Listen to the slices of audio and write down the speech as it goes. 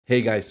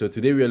Hey guys, so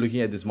today we are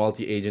looking at this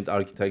multi-agent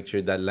architecture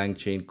that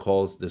Langchain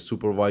calls the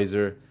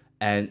supervisor.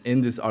 And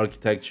in this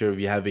architecture,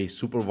 we have a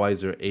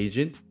supervisor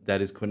agent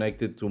that is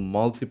connected to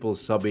multiple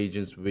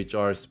sub-agents which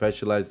are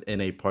specialized in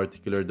a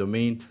particular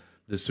domain.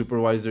 The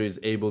supervisor is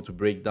able to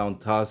break down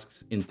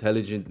tasks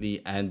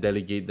intelligently and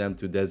delegate them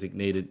to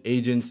designated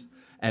agents.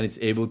 And it's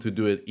able to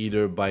do it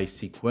either by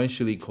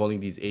sequentially calling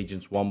these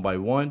agents one by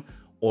one,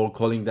 or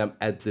calling them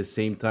at the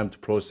same time to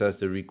process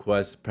the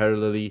request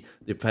parallelly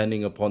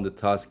depending upon the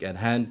task at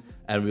hand.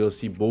 And we'll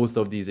see both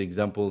of these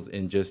examples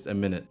in just a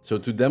minute. So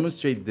to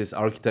demonstrate this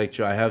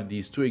architecture, I have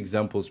these two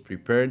examples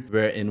prepared,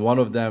 where in one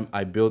of them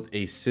I built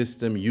a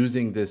system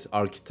using this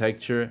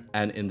architecture,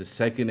 and in the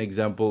second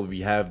example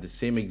we have the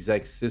same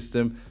exact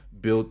system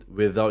built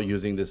without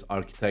using this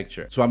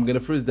architecture. So I'm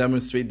gonna first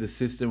demonstrate the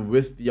system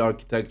with the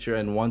architecture,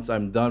 and once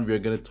I'm done, we're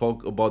gonna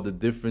talk about the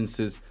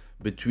differences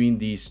between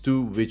these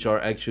two, which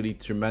are actually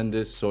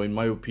tremendous. So in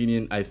my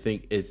opinion, I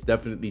think it's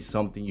definitely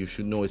something you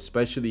should know,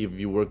 especially if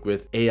you work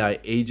with AI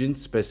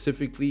agents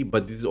specifically.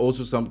 But this is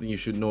also something you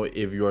should know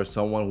if you are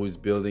someone who is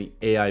building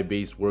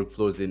AI-based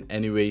workflows in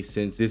any way,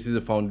 since this is a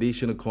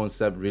foundational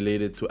concept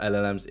related to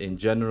LLMs in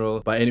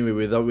general. But anyway,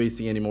 without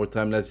wasting any more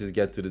time, let's just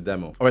get to the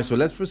demo. All right, so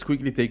let's first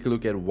quickly take a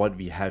look at what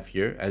we have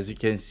here. As you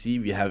can see,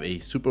 we have a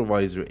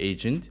supervisor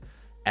agent,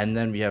 and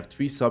then we have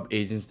three sub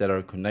agents that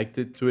are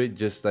connected to it,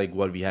 just like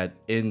what we had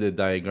in the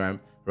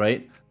diagram,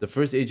 right? The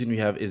first agent we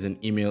have is an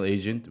email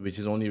agent, which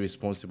is only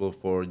responsible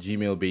for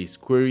Gmail based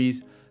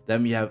queries.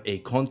 Then we have a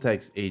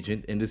contacts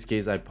agent. In this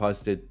case, I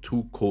posted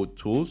two code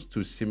tools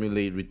to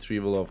simulate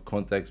retrieval of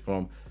contacts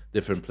from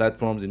different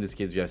platforms. In this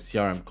case, we have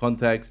CRM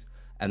contacts,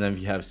 and then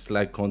we have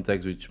Slack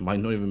contacts, which might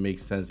not even make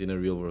sense in a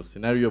real world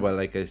scenario, but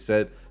like I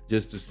said,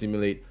 just to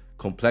simulate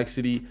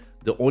complexity.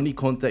 The only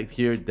contact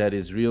here that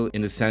is real,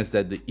 in the sense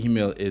that the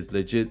email is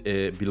legit,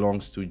 it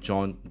belongs to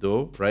John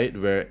Doe, right?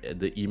 Where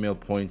the email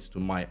points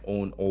to my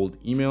own old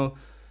email.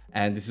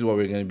 And this is what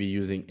we're going to be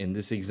using in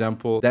this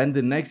example. Then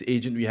the next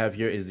agent we have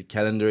here is the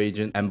calendar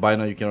agent. And by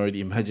now you can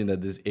already imagine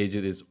that this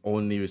agent is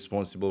only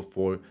responsible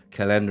for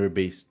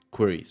calendar-based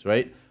queries,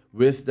 right?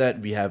 With that,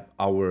 we have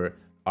our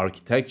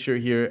architecture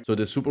here. So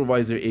the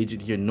supervisor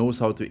agent here knows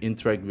how to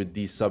interact with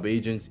these sub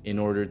agents in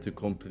order to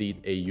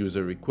complete a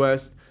user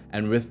request.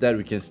 And with that,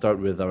 we can start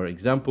with our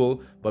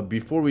example. But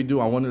before we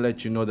do, I want to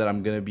let you know that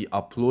I'm going to be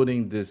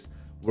uploading this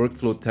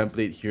workflow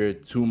template here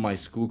to my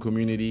Skool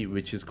community,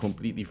 which is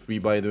completely free,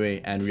 by the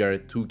way, and we are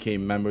at 2K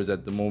members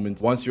at the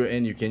moment. Once you're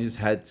in, you can just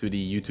head to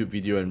the YouTube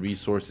video and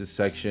resources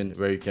section,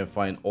 where you can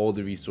find all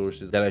the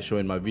resources that I show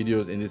in my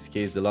videos. In this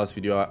case, the last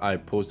video I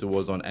posted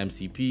was on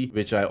MCP,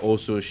 which I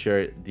also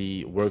shared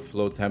the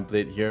workflow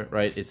template here,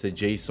 right? It's a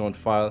JSON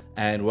file,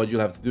 and what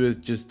you'll have to do is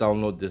just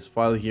download this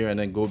file here and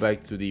then go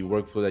back to the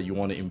workflow that you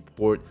want to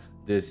import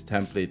this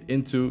template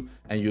into,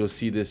 and you'll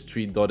see this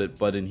three dotted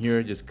button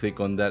here. Just click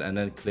on that and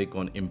then click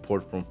on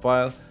import from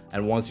file,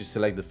 and once you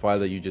select the file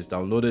that you just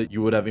downloaded,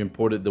 you would have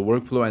imported the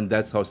workflow, and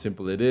that's how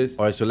simple it is.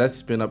 All right, so let's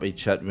spin up a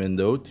chat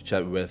window to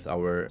chat with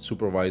our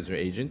supervisor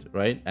agent,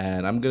 right?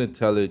 And I'm gonna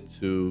tell it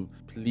to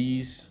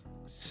please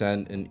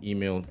send an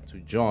email to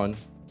John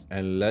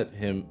and let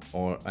him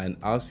and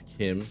ask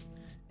him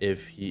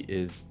if he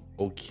is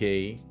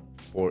okay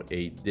for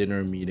a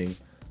dinner meeting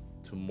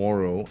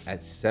tomorrow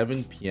at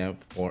 7 p.m.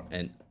 for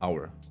an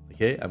hour.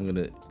 Okay, I'm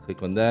gonna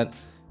click on that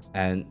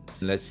and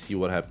let's see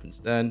what happens.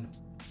 Then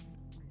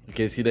you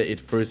can see that it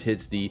first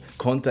hits the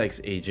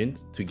contacts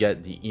agent to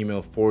get the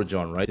email for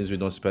John, right? Since we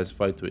don't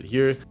specify to it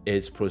here,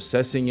 it's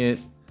processing it.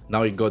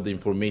 Now it got the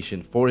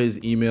information for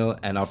his email,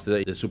 and after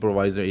that, the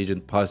supervisor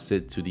agent passed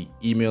it to the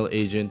email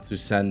agent to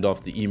send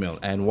off the email.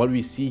 And what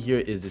we see here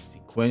is the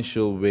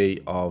sequential way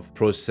of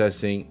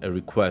processing a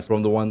request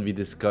from the one we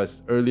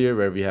discussed earlier,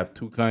 where we have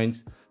two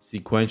kinds: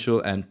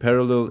 sequential and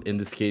parallel. In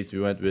this case, we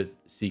went with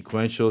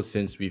sequential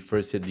since we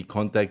first hit the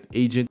contact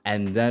agent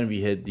and then we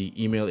hit the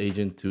email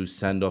agent to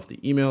send off the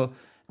email.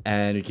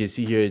 And you can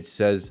see here it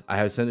says, I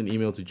have sent an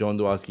email to John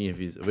Doe asking if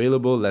he's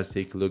available. Let's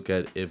take a look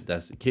at if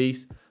that's the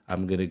case.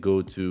 I'm gonna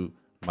go to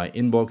my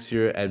inbox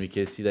here, and we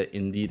can see that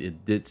indeed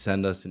it did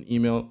send us an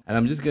email. And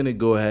I'm just gonna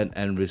go ahead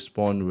and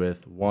respond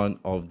with one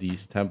of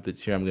these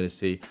templates here. I'm gonna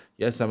say,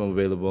 yes, I'm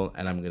available,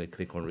 and I'm gonna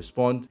click on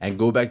respond and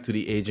go back to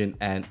the agent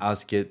and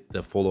ask it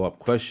the follow-up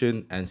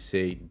question and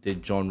say,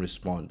 did John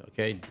respond?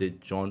 Okay,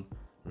 did John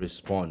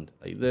respond,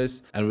 like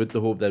this. And with the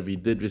hope that we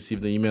did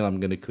receive the email, I'm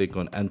going to click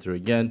on enter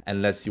again,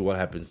 and let's see what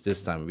happens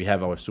this time. We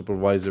have our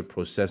supervisor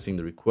processing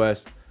the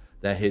request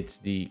that hits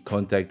the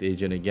contact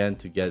agent again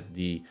to get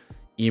the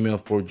email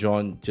for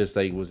John, just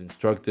like it was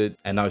instructed,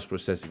 and now it's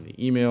processing the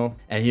email.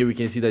 And here we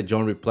can see that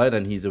John replied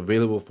and he's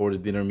available for the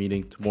dinner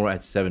meeting tomorrow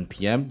at 7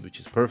 p.m.,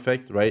 which is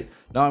perfect, right?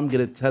 Now I'm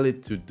going to tell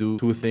it to do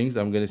two things.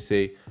 I'm going to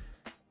say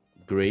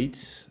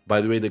great.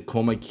 By the way, the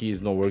comma key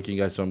is not working,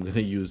 guys, so I'm going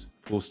to use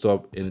full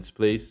stop in its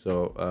place,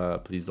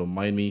 so please don't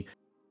mind me.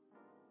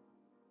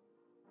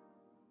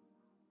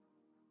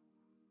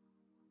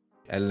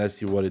 And let's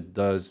see what it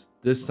does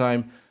this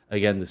time.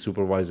 Again, the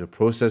supervisor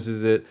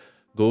processes it,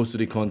 goes to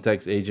the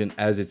context agent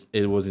as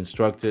it was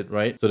instructed,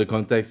 right? So the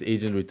context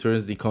agent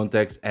returns the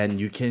context, and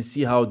you can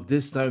see how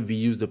this time we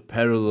used the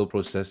parallel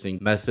processing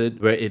method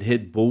where it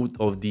hit both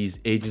of these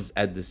agents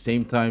at the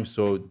same time.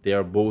 So they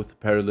are both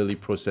parallelly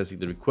processing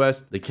the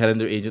request. The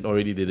calendar agent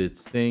already did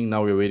its thing.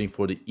 Now we're waiting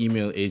for the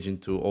email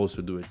agent to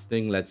also do its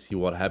thing. Let's see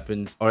what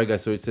happens. All right,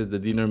 guys, so it says the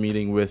dinner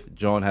meeting with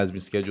John has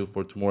been scheduled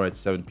for tomorrow at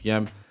 7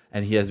 p.m.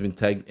 and he has been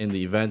tagged in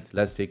the event.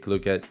 Let's take a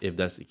look at if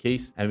that's the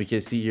case. And we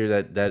can see here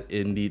that that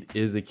indeed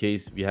is the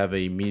case. We have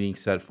a meeting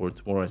set for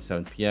tomorrow at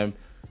 7 p.m.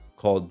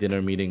 called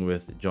dinner meeting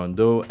with John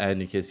Doe. And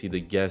you can see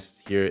the guest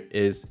here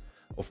is,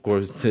 of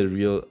course, the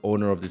real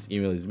owner of this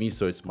email is me.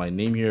 So it's my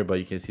name here, but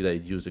you can see that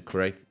it used the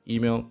correct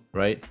email,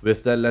 right?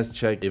 With that, let's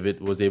check if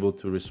it was able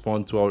to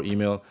respond to our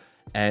email.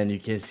 And you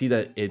can see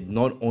that it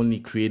not only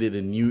created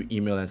a new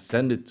email and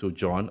sent it to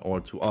John or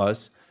to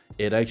us,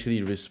 it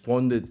actually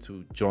responded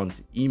to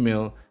John's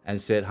email and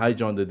said, "Hi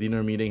John, the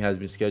dinner meeting has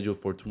been scheduled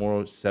for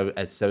tomorrow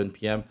at 7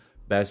 p.m.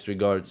 Best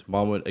regards,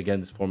 Mahmoud." Again,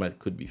 this format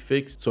could be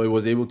fixed. So it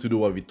was able to do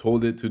what we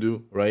told it to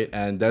do, right?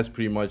 And that's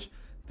pretty much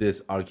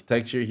this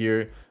architecture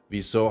here.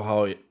 We saw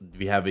how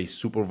we have a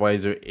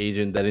supervisor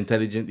agent that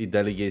intelligently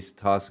delegates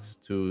tasks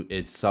to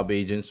its sub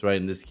agents, right?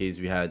 In this case,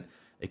 we had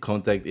a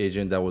contact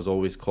agent that was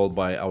always called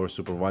by our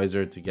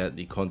supervisor to get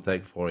the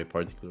contact for a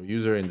particular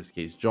user, in this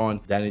case John.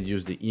 Then it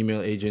used the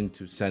email agent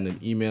to send an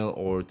email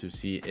or to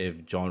see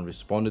if John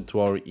responded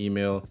to our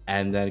email,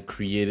 and then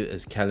created a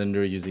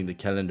calendar using the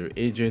calendar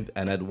agent.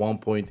 And at one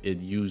point it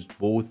used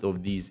both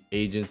of these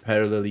agents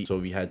parallelly, so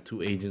we had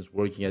two agents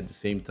working at the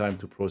same time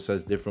to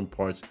process different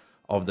parts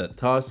of that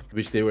task,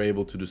 which they were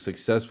able to do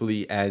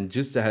successfully. And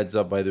just a heads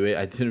up, by the way,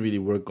 I didn't really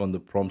work on the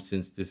prompt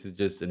since this is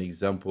just an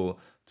example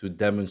to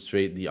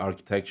demonstrate the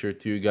architecture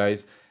to you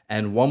guys.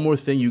 And one more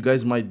thing you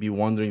guys might be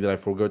wondering that I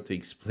forgot to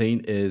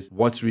explain is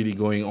what's really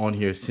going on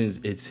here, since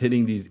it's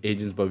hitting these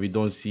agents but we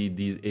don't see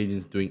these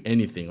agents doing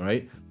anything,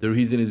 right? The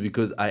reason is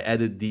because I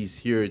added these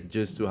here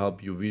just to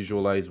help you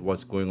visualize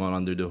what's going on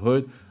under the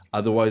hood.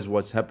 Otherwise,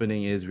 what's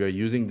happening is we are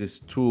using this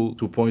tool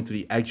to point to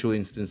the actual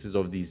instances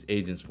of these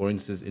agents. For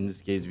instance, in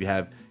this case, we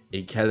have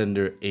a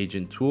calendar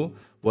agent tool.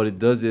 What it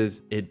does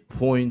is it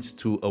points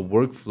to a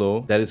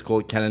workflow that is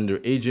called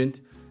calendar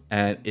agent,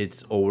 and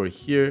it's over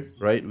here,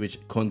 right, which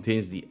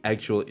contains the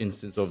actual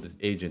instance of this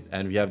agent.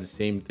 And we have the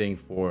same thing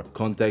for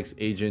context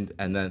agent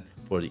and then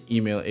for the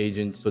email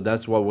agent. So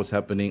that's what was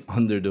happening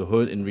under the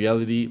hood in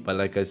reality, but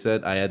like I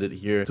said, I added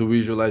here to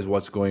visualize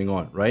what's going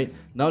on, right?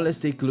 Now let's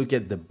take a look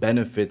at the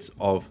benefits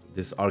of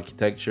this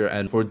architecture.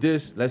 And for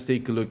this, let's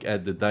take a look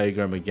at the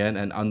diagram again,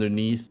 and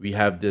underneath we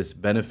have this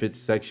benefits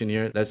section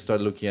here. Let's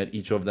start looking at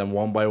each of them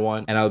one by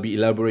one, and I'll be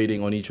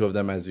elaborating on each of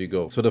them as we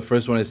go. So the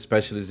first one is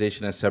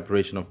specialization and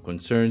separation of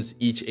concerns.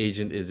 Each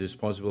agent is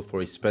responsible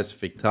for a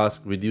specific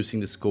task,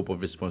 reducing the scope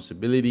of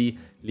responsibility,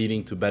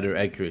 leading to better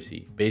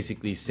accuracy.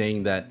 Basically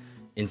saying that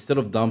instead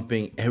of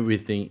dumping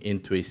everything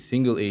into a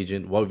single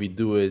agent, what we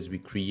do is we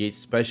create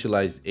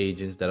specialized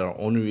agents that are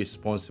only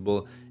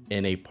responsible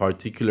in a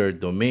particular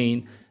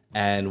domain.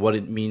 And what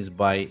it means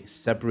by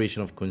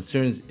separation of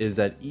concerns is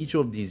that each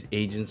of these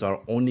agents are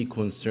only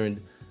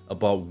concerned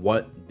about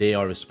what they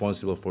are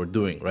responsible for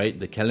doing, right?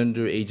 The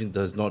calendar agent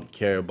does not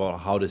care about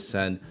how to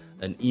send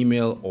an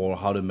email or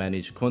how to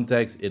manage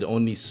contacts. It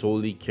only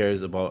solely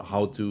cares about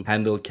how to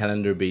handle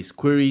calendar-based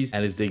queries.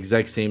 And it's the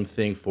exact same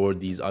thing for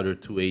these other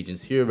two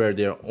agents here, where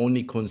they're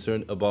only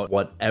concerned about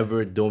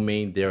whatever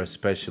domain they are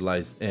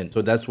specialized in.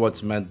 So that's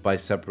what's meant by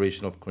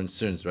separation of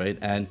concerns, right?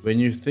 And when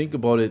you think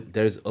about it,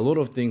 there's a lot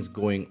of things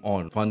going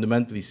on,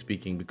 fundamentally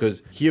speaking,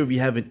 because here we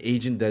have an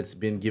agent that's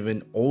been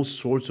given all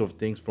sorts of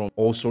things from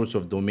all sorts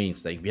of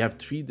domains. Like we have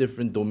 3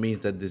 different domains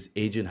that this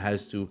agent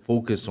has to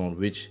focus on,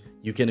 which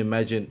you can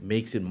imagine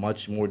makes it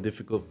much more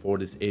difficult for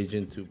this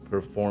agent to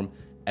perform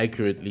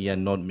accurately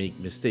and not make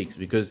mistakes.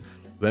 Because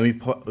when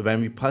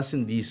we pass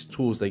in these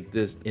tools like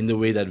this in the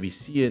way that we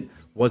see it,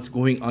 what's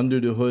going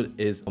under the hood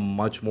is a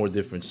much more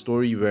different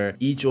story, where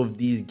each of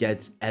these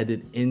gets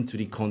added into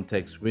the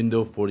context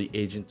window for the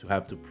agent to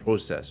have to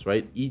process,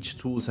 right? Each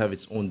tools have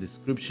its own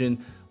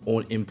description,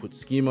 own input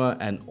schema,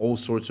 and all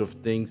sorts of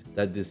things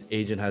that this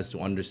agent has to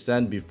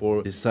understand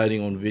before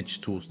deciding on which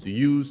tools to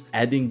use.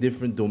 Adding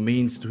different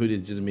domains to it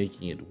is just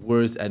making it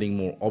worse. Adding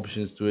more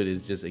options to it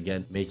is just,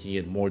 again, making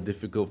it more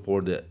difficult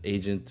for the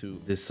agent to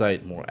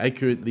decide more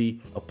accurately.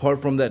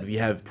 Apart from that, we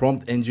have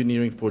prompt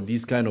engineering for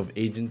these kind of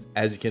agents.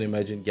 As you can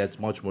imagine, gets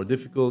much more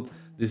difficult.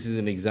 This is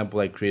an example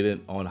I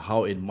created on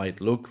how it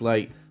might look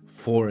like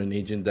for an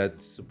agent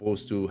that's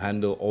supposed to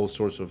handle all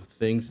sorts of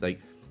things, like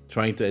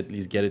trying to at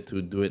least get it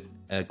to do it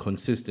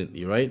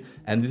consistently, right?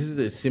 And this is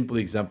a simple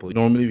example.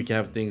 Normally we can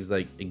have things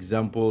like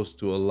examples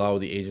to allow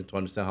the agent to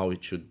understand how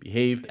it should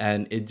behave,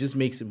 and it just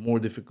makes it more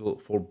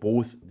difficult for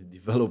both the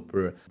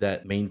developer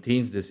that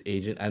maintains this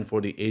agent and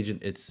for the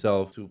agent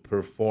itself to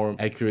perform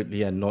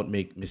accurately and not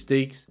make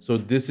mistakes. So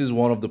this is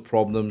one of the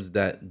problems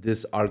that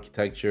this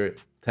architecture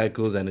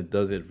tackles, and it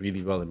does it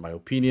really well in my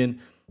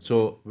opinion.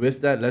 So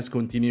with that, let's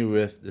continue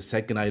with the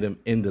second item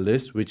in the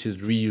list, which is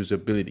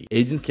reusability.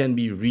 Agents can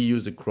be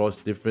reused across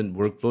different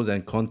workflows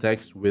and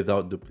contexts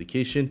without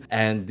duplication.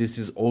 And this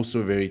is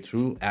also very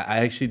true. I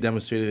actually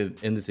demonstrated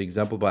it in this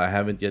example, but I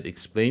haven't yet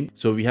explained.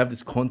 So we have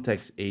this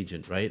context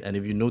agent, right? And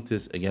if you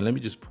notice, again, let me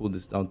just pull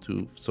this down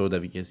too so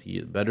that we can see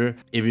it better.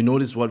 If you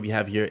notice, what we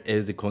have here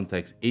is the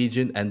context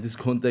agent, and this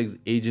context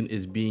agent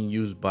is being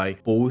used by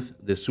both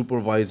the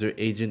supervisor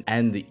agent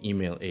and the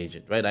email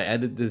agent, right? I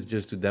added this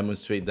just to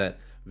demonstrate that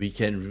we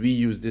can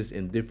reuse this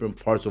in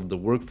different parts of the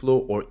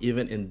workflow, or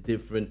even in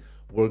different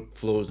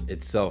workflows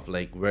itself,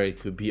 like where it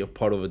could be a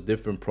part of a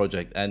different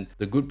project. And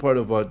the good part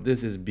about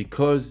this is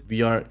because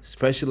we are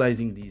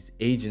specializing these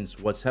agents,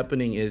 what's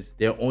happening is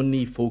they're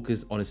only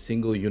focused on a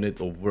single unit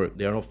of work.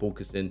 They're not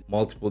focused in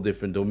multiple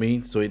different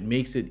domains, so it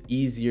makes it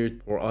easier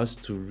for us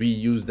to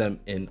reuse them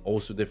in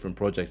also different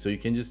projects. So you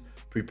can just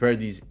prepare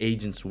these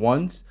agents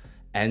once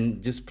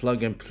and just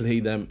plug and play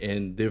them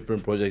in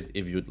different projects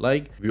if you'd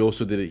like. We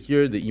also did it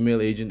here. The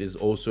email agent is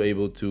also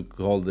able to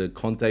call the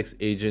context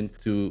agent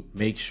to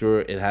make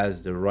sure it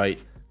has the right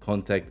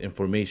contact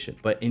information.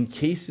 But in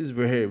cases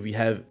where we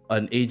have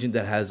an agent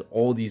that has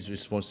all these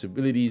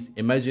responsibilities,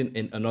 imagine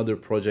in another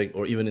project,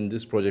 or even in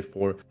this project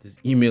for this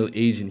email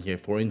agent here,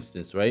 for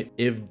instance, right?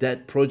 If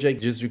that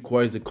project just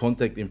requires the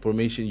contact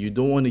information, you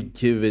don't want to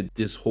give it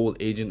this whole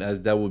agent,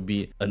 as that would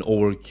be an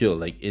overkill.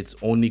 Like, it's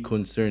only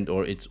concerned,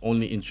 or it's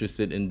only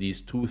interested in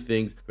these two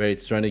things, where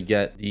it's trying to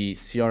get the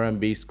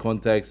CRM based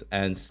contacts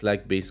and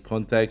Slack based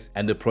contacts,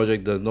 and the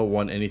project does not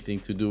want anything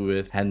to do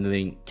with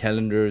handling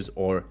calendars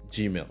or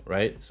Gmail,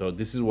 right? So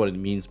this is what it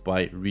means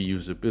by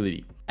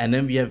reusability. And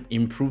then we have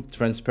improved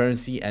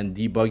transparency and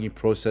debugging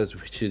process,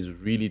 which is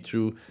really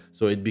true.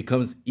 So it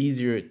becomes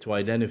easier to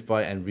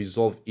identify and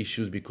resolve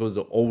issues because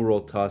the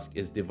overall task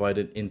is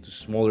divided into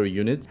smaller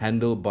units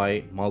handled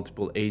by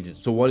multiple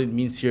agents. So what it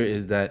means here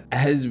is that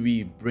as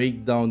we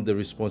break down the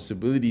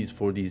responsibilities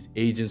for these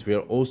agents, we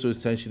are also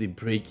essentially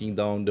breaking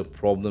down the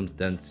problems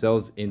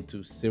themselves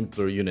into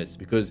simpler units.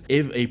 Because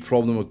if a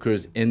problem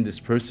occurs in this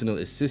personal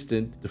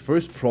assistant, the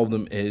first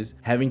problem is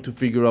having to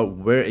figure out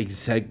where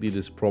exactly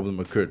this problem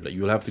occurred. Like,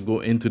 you'll have to go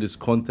into this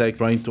context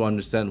trying to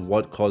understand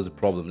what caused the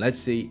problem. Let's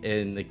say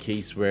in a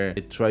case where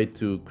it tried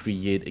to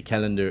create a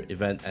calendar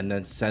event and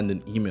then send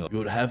an email, you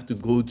would have to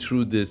go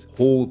through this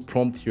whole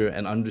prompt here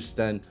and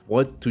understand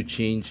what to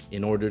change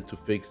in order to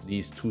fix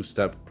these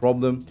two-step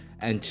problem.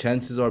 And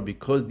chances are,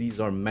 because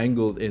these are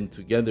mangled in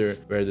together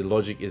where the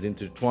logic is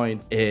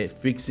intertwined,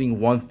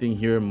 fixing one thing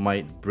here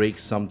might break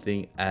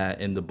something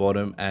in the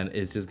bottom, and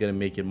it's just going to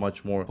make it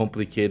much more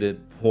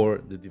complicated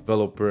for the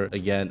developer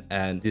again.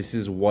 And this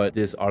is what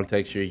this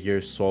architecture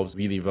here solves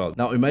really well.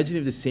 Now imagine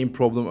if the same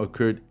problem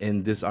occurred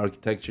in this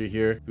architecture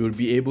here. We would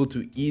be able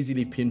to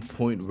easily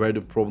pinpoint where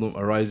the problem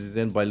arises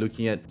in by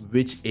looking at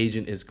which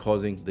agent is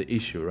causing the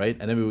issue, right?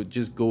 And then we would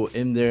just go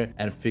in there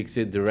and fix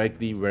it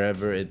directly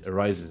wherever it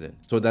arises in.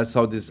 So that's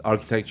how this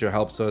architecture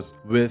helps us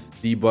with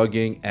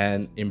debugging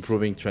and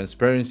improving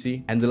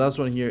transparency. And the last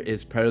one here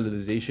is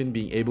parallelization,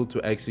 being able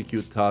to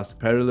execute tasks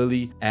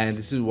parallelly. And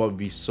this is what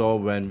we saw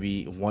when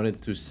we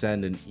wanted to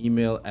send an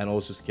email and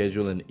also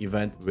schedule an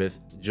event with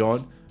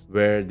John,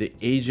 where the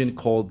agent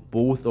called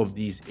both of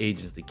these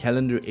agents, the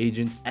calendar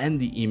agent and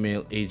the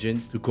email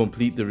agent, to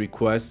complete the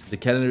request. The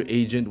calendar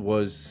agent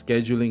was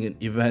scheduling an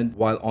event,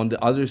 while on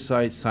the other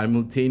side,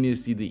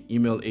 simultaneously, the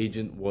email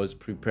agent was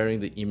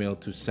preparing the email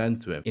to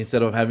send to him,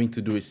 instead of having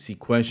to do it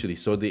sequentially.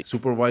 So the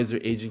supervisor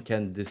agent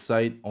can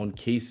decide on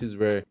cases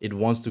where it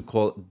wants to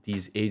call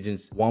these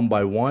agents one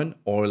by one,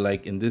 or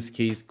like in this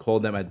case, call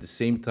them at the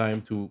same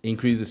time to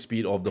increase the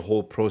speed of the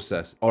whole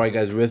process. All right,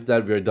 guys, with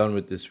that, we're done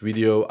with this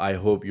video. I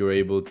hope you're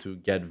able to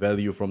get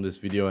value from this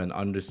video and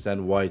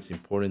understand why it's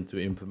important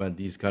to implement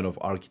these kind of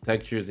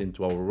architectures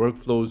into our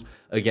workflows.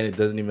 Again, it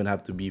doesn't even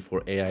have to be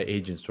for AI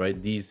agents,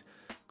 right? These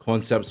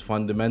concepts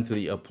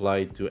fundamentally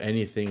apply to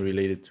anything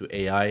related to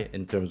AI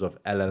in terms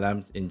of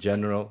LLMs in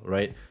general,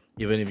 right?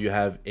 Even if you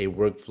have a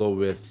workflow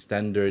with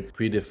standard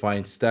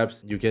predefined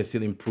steps, you can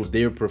still improve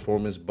their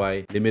performance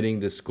by limiting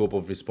the scope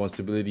of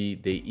responsibility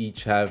they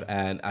each have.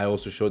 And I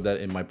also showed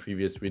that in my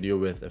previous video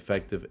with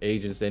effective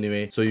agents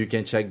anyway. So you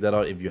can check that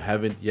out if you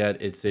haven't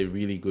yet. It's a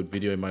really good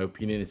video in my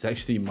opinion. It's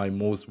actually my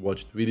most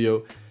watched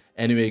video.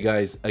 Anyway,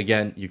 guys,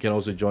 again, you can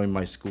also join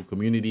my Skool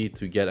community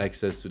to get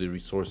access to the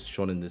resources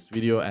shown in this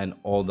video and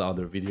all the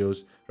other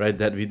videos, right?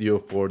 That video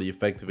for the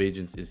effective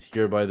agents is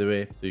here, by the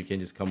way, so you can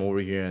just come over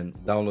here and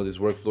download this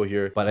workflow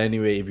here. But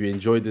anyway, if you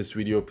enjoyed this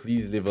video,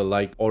 please leave a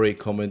like or a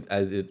comment,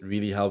 as it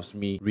really helps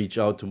me reach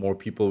out to more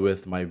people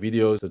with my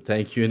videos. So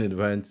thank you in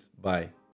advance. Bye.